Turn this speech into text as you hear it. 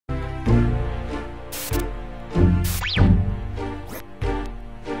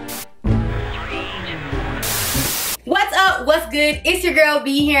good? It's your girl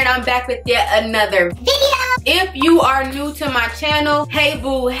B here and I'm back with yet another video. If you are new to my channel, hey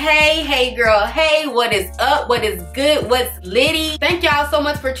boo, hey girl, hey, what is up? What is good? What's litty? Thank y'all so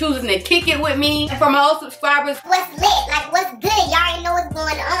much for choosing to kick it with me. And for my old subscribers, what's lit? Like what's good? Y'all already know what's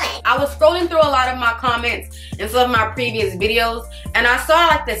going on. I was scrolling through a lot of my comments in some of my previous videos and I saw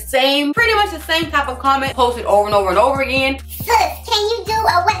like pretty much the same type of comment posted over and over and over again. Sis, can you do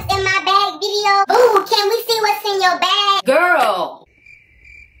a what's in my bag video? Ooh, can we see what's in your bag? Girl,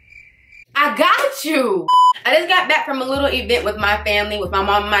 I got you. I just got back from a little event with my family, with my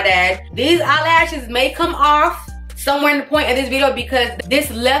mom and my dad. These eyelashes may come off somewhere in the point of this video because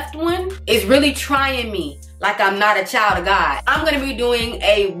this left one is really trying me like I'm not a child of God. I'm gonna be doing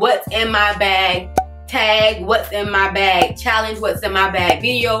a what's in my bag tag, what's in my bag challenge, what's in my bag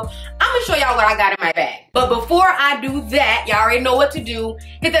video. I'm gonna show y'all what I got in my bag. But before I do that, y'all already know what to do.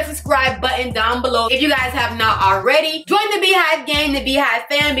 Hit that subscribe button down below if you guys have not already. Join the Beehive gang, the Beehive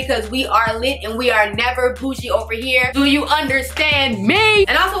fam, because we are lit and we are never bougie over here. Do you understand me?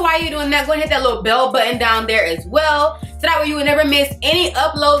 And also while you're doing that, go ahead and hit that little bell button down there as well, so that way you will never miss any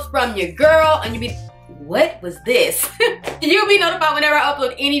uploads from your girl and you'll be, what was this? You'll be notified whenever I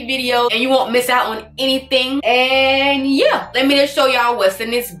upload any video and you won't miss out on anything. And yeah, let me just show y'all what's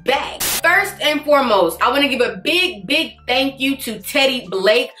in this bag. First and foremost, I want to give a big thank you to Teddy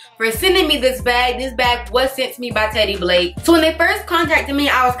Blake for sending me this bag. This bag was sent to me by Teddy Blake. So when they first contacted me,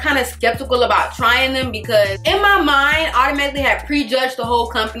 I was kind of skeptical about trying them because in my mind, I automatically had prejudged the whole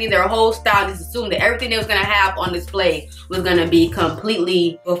company, their whole style, just assumed that everything they was going to have on display was going to be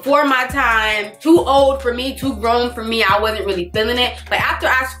completely before my time, too old for me, too grown for me. I wasn't really feeling it. But after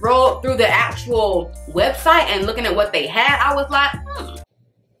I scrolled through the actual website and looking at what they had, I was like,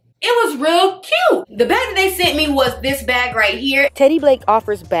 it was real cute. The bag that they sent me was this bag right here. Teddy Blake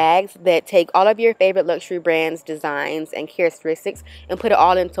offers bags that take all of your favorite luxury brands, designs, and characteristics and put it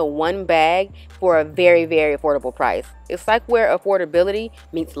all into one bag for a very affordable price. It's like where affordability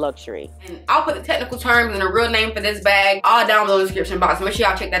meets luxury. And I'll put the technical terms and the real name for this bag all down below in the description box. Make sure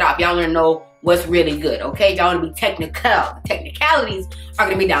y'all check that out if y'all want to know what's really good, okay? Y'all want to be technical. The technicalities are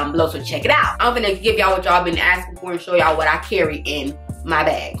going to be down below, so check it out. I'm going to give y'all what y'all been asking for and show y'all what I carry in my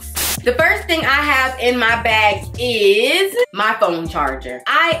bags. The first thing I have in my bag is my phone charger.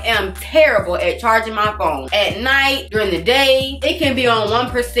 I am terrible at charging my phone. At night, during the day, it can be on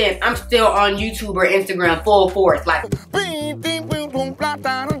 1%. I'm still on YouTube or Instagram full force. Like,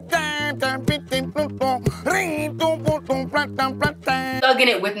 thugging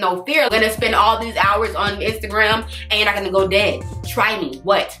it with no fear. I'm gonna spend all these hours on Instagram and you're not gonna go dead. Try me.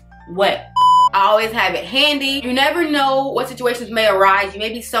 What? I always have it handy. You never know what situations may arise. You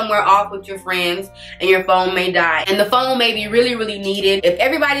may be somewhere off with your friends and your phone may die. And the phone may be really needed. If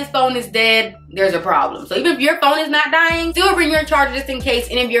everybody's phone is dead, there's a problem. So even if your phone is not dying, still bring your charger just in case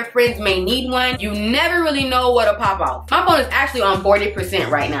any of your friends may need one. You never really know what'll pop off. My phone is actually on 40%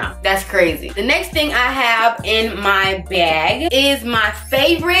 right now. That's crazy. The next thing I have in my bag is my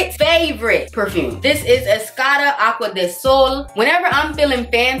favorite perfume. This is Escada Aqua de Sol. Whenever I'm feeling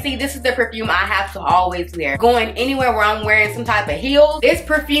fancy, this is the perfume I have to always wear. Going anywhere where I'm wearing some type of heels, this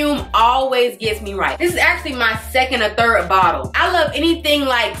perfume always gets me right. This is actually my second or third bottle. I love anything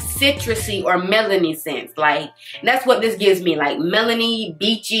like citrusy or melony scents. Like, that's what this gives me. Like melony,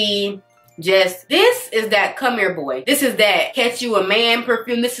 beachy. Just, this is that come here boy. This is that catch you a man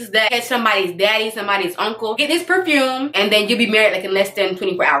perfume. This is that catch somebody's daddy, somebody's uncle. Get this perfume and then you'll be married like in less than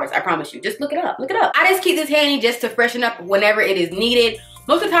 24 hours. I promise you. Just look it up. Look it up. I just keep this handy just to freshen up whenever it is needed.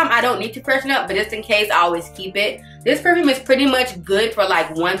 Most of the time I don't need to freshen up, but just in case I always keep it. This perfume is pretty much good for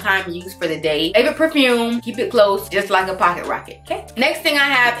like one-time use for the day. Favorite perfume, keep it close, just like a pocket rocket, okay? Next thing I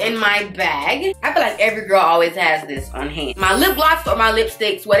have in my bag, I feel like every girl always has this on hand. My lip gloss or my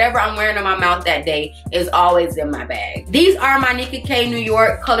lipsticks, whatever I'm wearing on my mouth that day is always in my bag. These are my Nika K New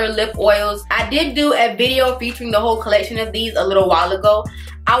York color lip oils. I did do a video featuring the whole collection of these a little while ago.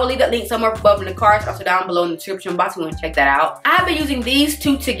 I will leave that link somewhere above in the cards, also down below in the description box if you want to check that out. I've been using these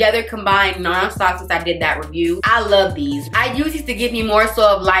two together combined non-stop since I did that review. I love these. I use these to give me more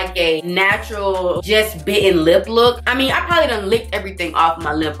so of like a natural, just bitten lip look. I mean, I probably done licked everything off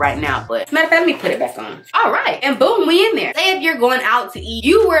my lip right now, but matter of fact, let me put it back on. All right, and boom, we in there. Say if you're going out to eat,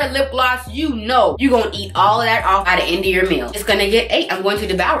 you wear lip gloss, you know you're gonna eat all of that off by the end of your meal. It's gonna get ate. I'm going to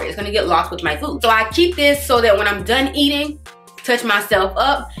devour it. It's gonna get lost with my food. So I keep this so that when I'm done eating, touch myself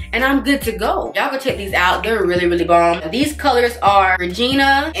up and I'm good to go. Y'all go check these out. They're really bomb. These colors are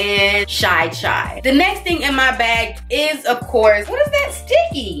Regina and Shy Chai. The next thing in my bag is, of course, what is that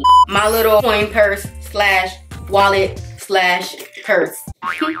sticky? My little coin purse slash wallet slash purse.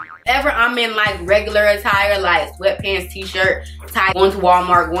 Ever I'm in like regular attire, like sweatpants, t-shirt, tie, going to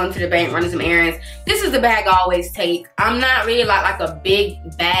Walmart, going to the bank, running some errands, this is the bag I always take. I'm not really like a big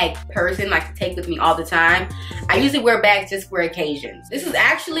bag person, like to take with me all the time. I usually wear bags just for occasions. This is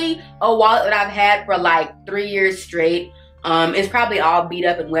actually a wallet that I've had for like 3 years straight. It's probably all beat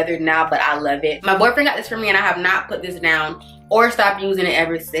up and weathered now, but I love it. My boyfriend got this for me and I have not put this down or stopped using it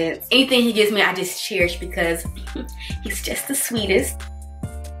ever since. Anything he gives me, I just cherish because he's just the sweetest.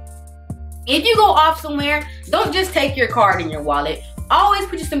 If you go off somewhere, don't just take your card in your wallet. Always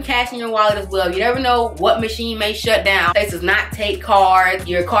put you some cash in your wallet as well. You never know what machine may shut down. Places does not take cards.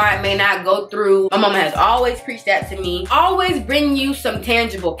 Your card may not go through. My mama has always preached that to me. Always bring you some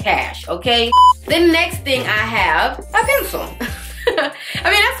tangible cash, okay? The next thing I have, a pencil. I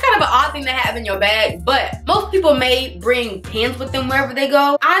mean, that's kind of an odd thing to have in your bag, but most people may bring pens with them wherever they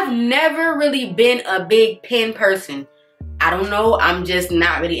go. I've never really been a big pen person. I don't know, I'm just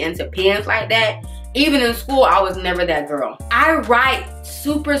not really into pens like that. Even in school, I was never that girl. I write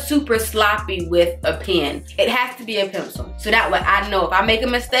super sloppy with a pen. It has to be a pencil. So that way I know if I make a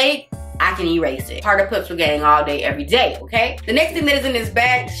mistake, I can erase it. Part of pencil gang all day, every day, okay? The next thing that is in this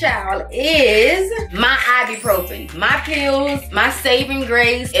bag, child, is my ibuprofen. My pills, my saving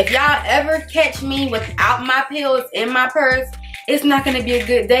grace. If y'all ever catch me without my pills in my purse, it's not gonna be a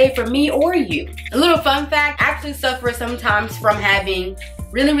good day for me or you. A little fun fact, I actually suffer sometimes from having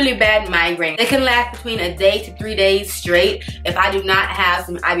really bad migraine. It can last between a day to 3 days straight if I do not have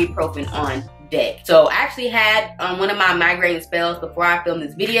some ibuprofen on deck. So I actually had one of my migraine spells before I filmed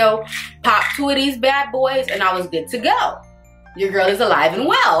this video. Popped 2 of these bad boys and I was good to go. Your girl is alive and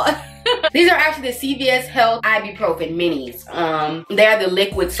well. These are actually the CVS Health ibuprofen minis. They're the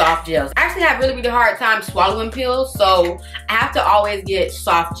liquid soft gels. I actually have really hard time swallowing pills, so I have to always get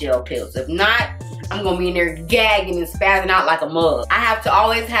soft gel pills. If not, I'm gonna be in there gagging and spazzing out like a mug. I have to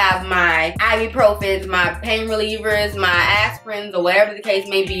always have my ibuprofens, my pain relievers, my aspirins, or whatever the case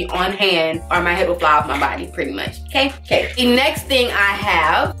may be on hand, or my head will fly off my body, pretty much. Okay. The next thing I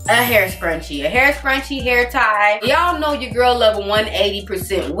have, a hair scrunchie. A hair scrunchie, hair tie. Y'all know your girl love a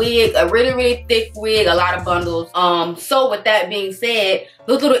 180% wig, a really thick wig, a lot of bundles. So with that being said,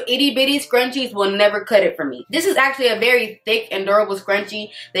 those little itty bitty scrunchies will never cut it for me. This is actually a very thick and durable scrunchie.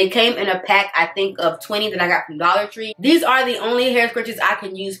 They came in a pack, I think, of 20 that I got from Dollar Tree. These are the only hair scrunchies I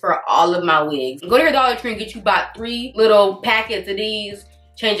can use for all of my wigs. Go to your Dollar Tree and get you about 3 little packets of these.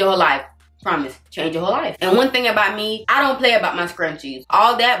 Change your whole life. Promise, change your whole life. And one thing about me, I don't play about my scrunchies.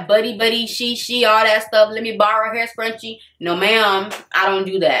 All that buddy, she, all that stuff. Let me borrow a hair scrunchie. No ma'am, I don't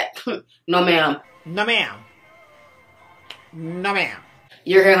do that. No ma'am. No ma'am. No ma'am.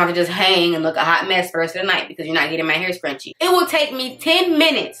 You're gonna have to just hang and look a hot mess for the rest of the night because you're not getting my hair scrunchie. It will take me 10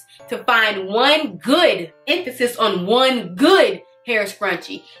 minutes to find one good, emphasis on one good hair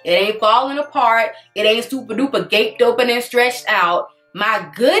scrunchie. It ain't falling apart. It ain't super duper gaped open and stretched out. My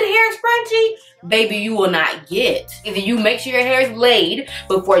good hair scrunchie, baby, you will not get. Either you make sure your hair is laid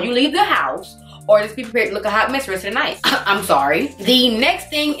before you leave the house, or just be prepared to look a hot mess the rest of the night. I'm sorry. The next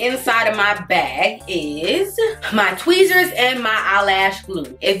thing inside of my bag is my tweezers and my eyelash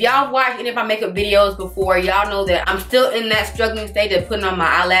glue. If y'all watched any of my makeup videos before, y'all know that I'm still in that struggling stage of putting on my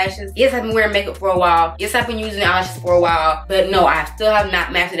eyelashes. Yes, I've been wearing makeup for a while. Yes, I've been using eyelashes for a while. But no, I still have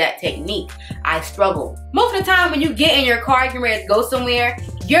not mastered that technique. I struggle. Most of the time when you get in your car, you're ready to go somewhere,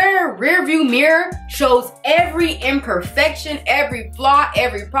 your rear view mirror shows every imperfection, every flaw,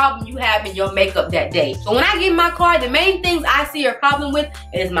 every problem you have in your makeup that day. So when I get in my car, the main things I see a problem with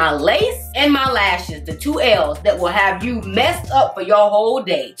is my lace and my lashes, the 2 L's that will have you messed up for your whole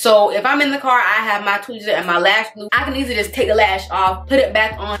day. So if I'm in the car, I have my tweezers and my lash glue. I can easily just take the lash off, put it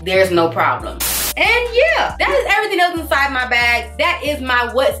back on, there's no problem. And yeah, that is everything else inside my bag. That is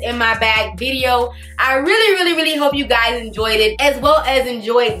my what's in my bag video. I really hope you guys enjoyed it, as well as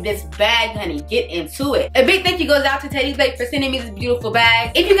enjoyed this bag, honey. Get into it. A big thank you goes out to Teddy Blake for sending me this beautiful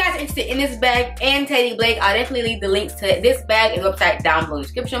bag. If you guys are interested in this bag and Teddy Blake, I'll definitely leave the links to this bag and website down below in the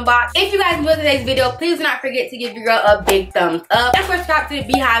description box. If you guys enjoyed today's video, please do not forget to give your girl a big thumbs up. And subscribe to the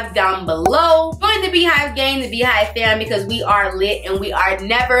Beehive down below. Join the Beehive gang, the Beehive fam, because we are lit and we are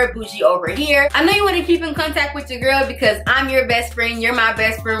never bougie over here. I know you want to keep in contact with your girl because I'm your best friend, you're my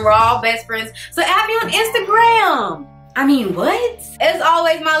best friend, we're all best friends. So add me on Instagram. I mean, what? As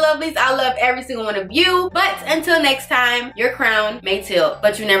always, my lovelies, I love every single one of you. But until next time, your crown may tilt,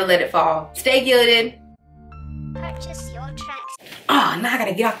 but you never let it fall. Stay gilded. Purchase your tracks. Oh, now I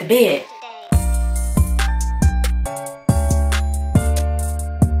gotta get off the bed.